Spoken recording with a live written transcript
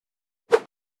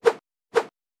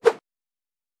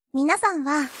皆さん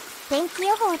は天気予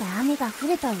報で雨が降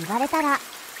ると言われたら、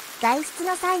外出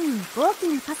の際に大き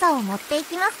な傘を持ってい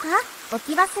きますか？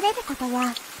置き忘れること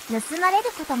や盗まれる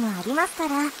こともありますか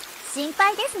ら心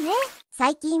配ですね。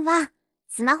最近は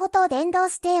スマホと連動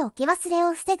して置き忘れ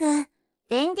を防ぐ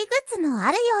便利グッズも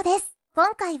あるようです。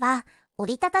今回は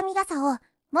折りたたみ傘を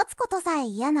持つことさえ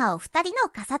嫌なお二人の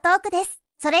傘トークです。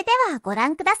それではご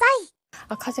覧ください。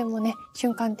風もね、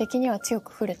瞬間的には強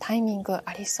く降るタイミング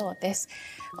ありそうです。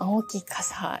大きい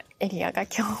傘エリアが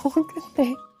今日多く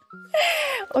て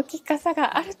大きい傘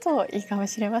があるといいかも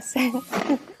しれませんこ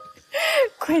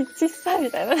れ小さい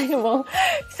みたいなね、もう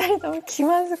2人とも気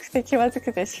まずく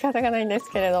て仕方がないんで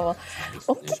すけれども、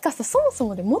大きい傘そもそ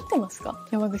もで持ってますか、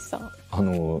山口さん？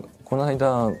この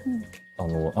間、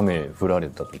雨降られ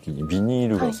た時にビニー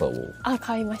ル傘を、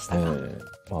買いましたか？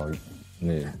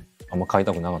あんま買い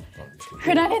たくなかったんですけ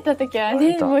ど、降られた時は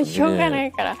ね、もうしょうがな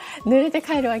いから、濡れて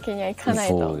帰るわけにはいかない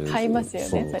と買いますよ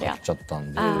ね。そりゃ買っちゃった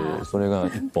んで、それが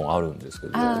1本あるんですけ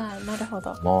ど、なるほ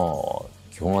ど。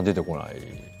基本は出てこない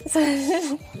そう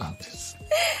なんです。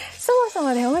そもそ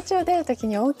もね、お家を出る時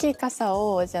に大きい傘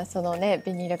を、じゃあそのね、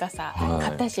ビニール傘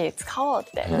買ったし使おう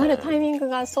ってなるタイミング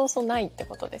がそうそうないって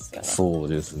ことですよね。そう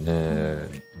ですね。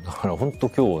だから本当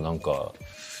今日なんか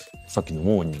さっきの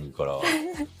モーニングから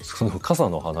その傘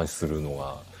の話するの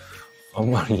があん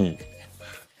まり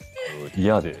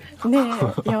嫌でね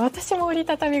え、いや私も折り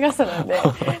たたみ傘なんで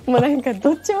もうなんか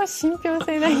どっちも信憑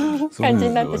性ない感じ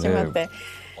になってしまって、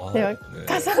でも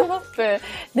傘マップ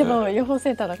でも予報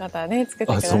センターの方はね作っ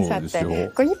てくださって、こう一般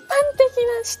的な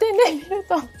視点で見る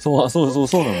とそうなんですよ。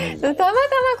たまたま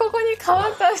ここに変わ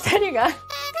った2人が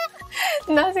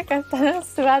なぜか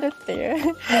座るってい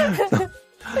う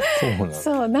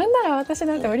そうなんなら私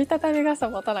なんて折りたたみ傘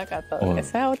持たなかったので、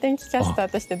それはお天気キャスタ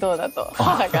ーとしてどうだと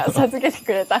母が授けて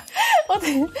くれた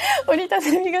折りた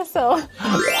たみ傘を持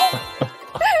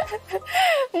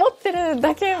ってる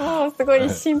だけもすごい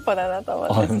進歩だなと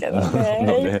思うんですけどね、一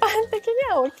般的に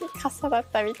は大きい傘だっ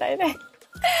たみたいで、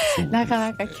なか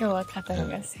なか今日は肩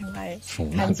身が狭い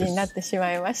感じになってし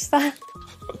まいました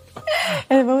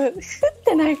でも降っ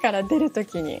てないから出る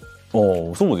時に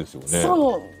そうですよね。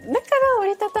そうだから折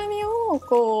りたたみを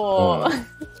こう、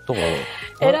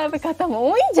選ぶ方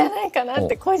も多いんじゃないかなっ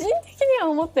て個人的には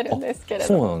思ってるんですけれど。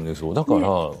そうなんですよ。だから、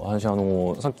私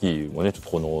さっきもねちょっと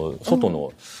この外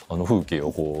の風景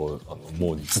をこう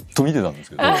もうずっと見てたんです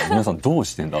けど、皆さんどう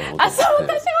してんだろうと思って。そう私も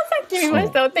さっき見ま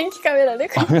した。お天気カメラ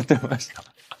でやってました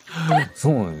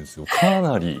そうなんですよ。か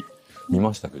なり見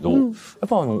ましたけど、やっ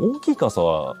ぱ大きい傘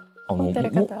は持って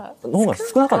る方の方が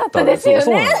少なかったですよね。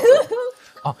そうなんですよ。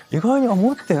意外に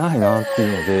持ってないなって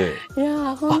いうので、い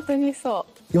や本当にそ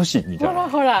うよしみたいな。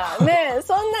ほらね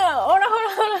そんなほ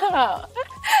ら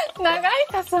長い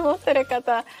傘持ってる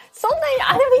方そんな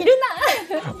にでもいる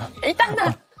ないたん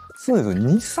だ。そうです。2、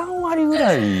3割ぐ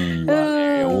らいは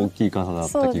ね大きい傘だっ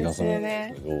た気がするん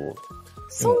ですけど、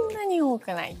そんなに多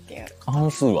くないっていう。半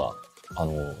数は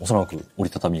おそらく折り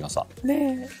たたみ傘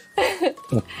ね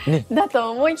だ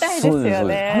と思いたいですよ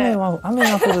ね。雨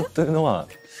が降るっていうのは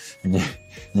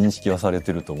認識はされ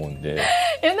てると思うんで。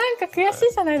いやなんか悔し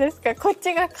いじゃないですか。こっ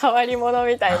ちが変わり者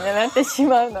みたいになってし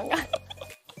まうのがいや今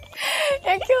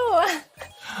日は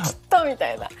きっとみ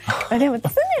たいな。でも常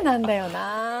なんだよ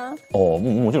な。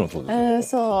もちろんそうです。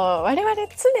そう我々常っ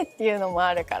ていうのも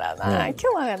あるからな、今日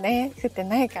はね降って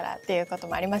ないからっていうこと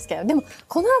もありますけど、でも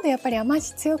この後やっぱり雨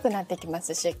足強くなってきま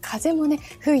すし、風もね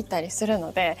吹いたりする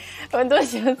ので、どう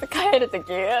します？帰る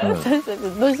時私たち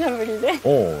土砂降りで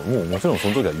もうもちろんそ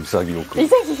の時は潔くびっ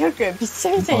し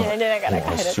ゃびしゃになりながら帰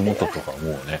るっていう。足元とかも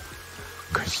うね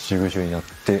ぐっしゅぐしゅになっ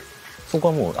て、そこ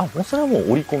はもうそれはも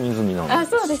う織り込み済みなんで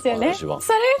す。そうですよね。それ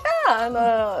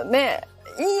がね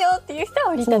いいよっていう人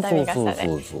は折りたたみ傘で、ね、それ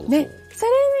が嫌だよ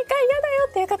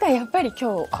っていう方はやっぱり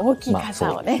今日大きい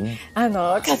傘をね、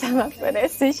傘マップで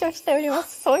推奨しておりま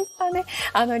す。そういったね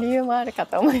理由もあるか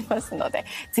と思いますので、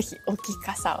ぜひ大きい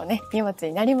傘をね荷物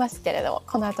になりますけれども、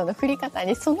この後の降り方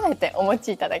に備えてお持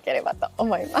ちいただければと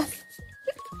思います